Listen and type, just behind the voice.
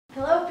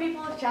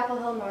people of Chapel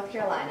Hill, North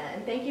Carolina,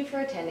 and thank you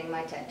for attending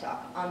my TED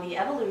Talk on the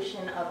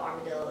evolution of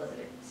armadillo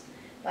lizards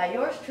by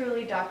yours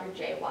truly, Dr.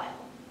 J. Weil.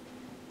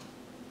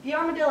 The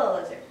armadillo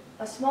lizard,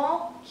 a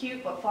small,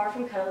 cute, but far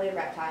from cuddly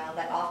reptile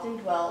that often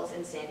dwells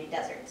in sandy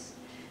deserts.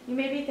 You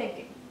may be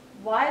thinking,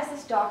 why is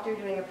this doctor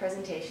doing a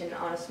presentation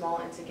on a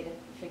small,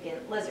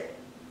 insignificant lizard?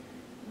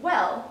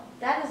 Well,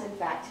 that is in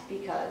fact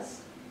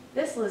because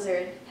this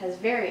lizard has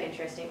very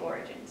interesting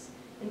origins.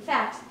 In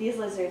fact, these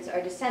lizards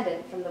are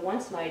descended from the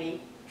once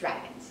mighty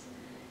dragons.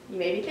 You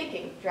may be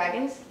thinking,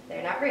 dragons?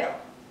 They're not real.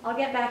 I'll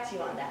get back to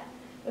you on that.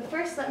 But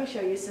first, let me show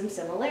you some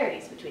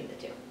similarities between the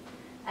two.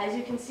 As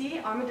you can see,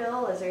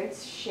 armadillo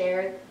lizards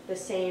share the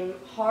same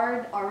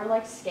hard,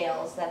 armor-like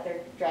scales that their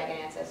dragon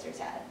ancestors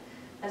had,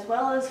 as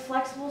well as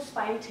flexible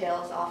spiny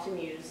tails often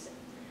used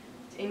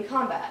in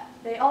combat.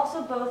 They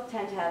also both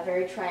tend to have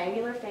very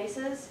triangular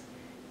faces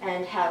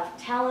and have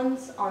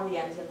talons on the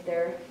ends of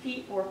their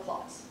feet or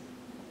claws.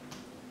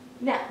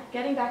 Now,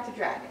 getting back to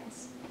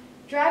dragons.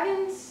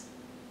 Dragons,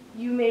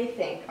 you may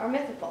think, are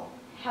mythical.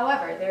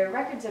 However, there are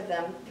records of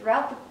them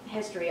throughout the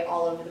history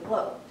all over the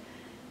globe.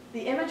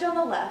 The image on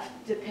the left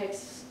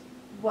depicts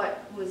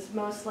what was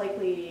most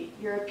likely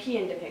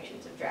European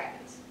depictions of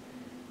dragons.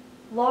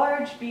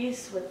 Large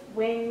beasts with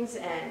wings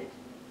and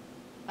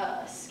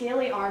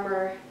scaly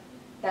armor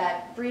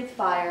that breathe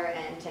fire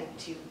and tend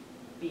to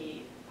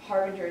be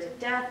harbingers of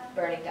death,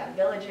 burning down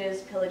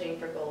villages, pillaging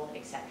for gold,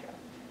 etc.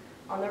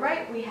 On the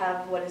right, we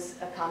have what is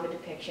a common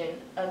depiction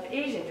of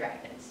Asian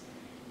dragons.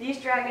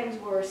 These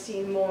dragons were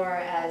seen more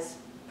as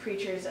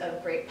creatures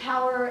of great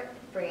power,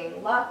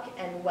 bringing luck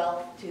and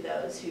wealth to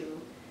those who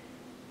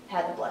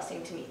had the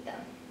blessing to meet them.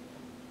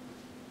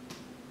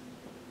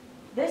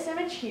 This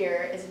image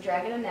here is a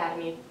dragon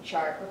anatomy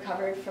chart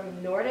recovered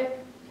from Nordic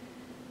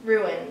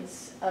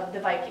ruins of the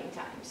Viking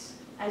times.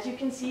 As you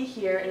can see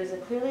here, it is a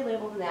clearly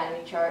labeled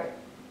anatomy chart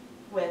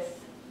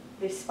with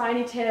the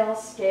spiny tail,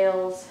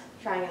 scales,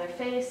 triangular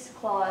face,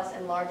 claws,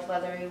 and large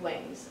leathery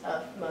wings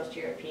of most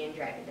European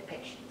dragon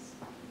depictions.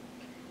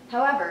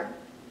 However,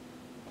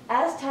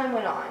 as time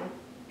went on,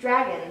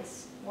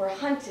 dragons were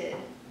hunted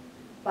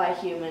by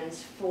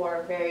humans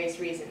for various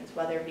reasons,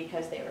 whether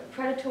because they were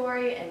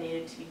predatory and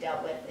needed to be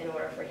dealt with in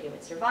order for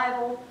human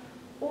survival,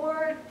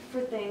 or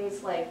for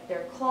things like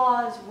their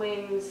claws,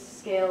 wings,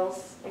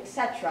 scales,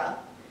 etc.,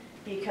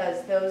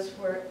 because those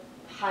were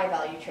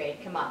high-value trade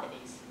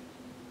commodities.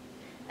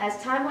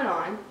 As time went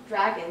on,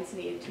 dragons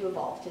needed to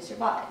evolve to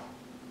survive.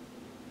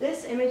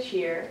 This image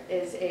here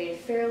is a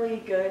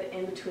fairly good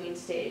in-between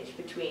stage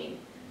between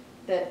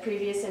the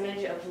previous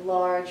image of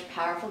large,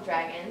 powerful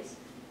dragons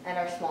and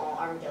our small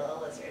armadillo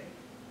lizard.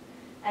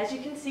 As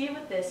you can see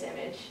with this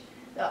image,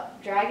 the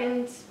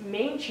dragon's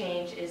main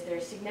change is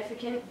their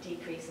significant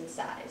decrease in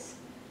size.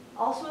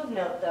 Also of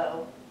note,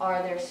 though,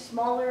 are their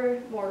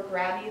smaller, more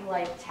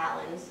grabby-like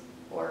talons,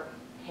 or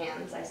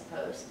hands, I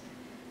suppose,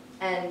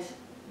 and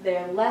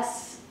their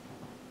less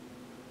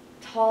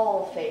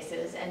tall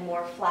faces and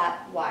more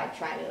flat, wide,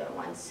 triangular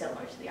ones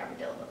similar to the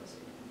armadillo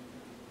lizard.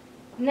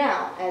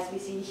 Now, as we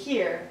see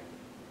here,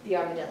 the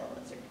armadillo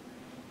lizard.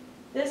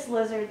 This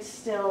lizard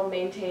still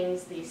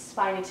maintains the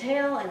spiny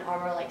tail and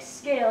armor-like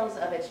scales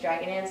of its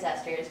dragon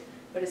ancestors,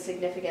 but is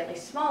significantly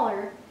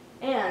smaller,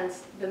 and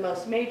the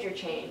most major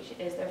change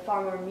is their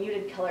far more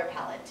muted color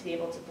palette to be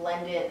able to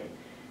blend in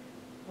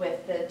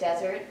with the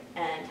desert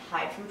and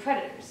hide from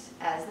predators,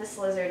 as this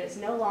lizard is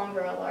no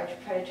longer a large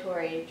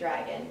predatory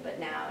dragon, but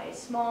now a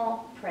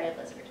small prey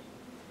lizard.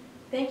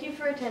 Thank you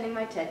for attending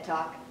my TED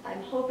Talk.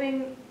 I'm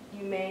hoping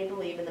you may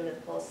believe in the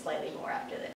mythical slightly more after this.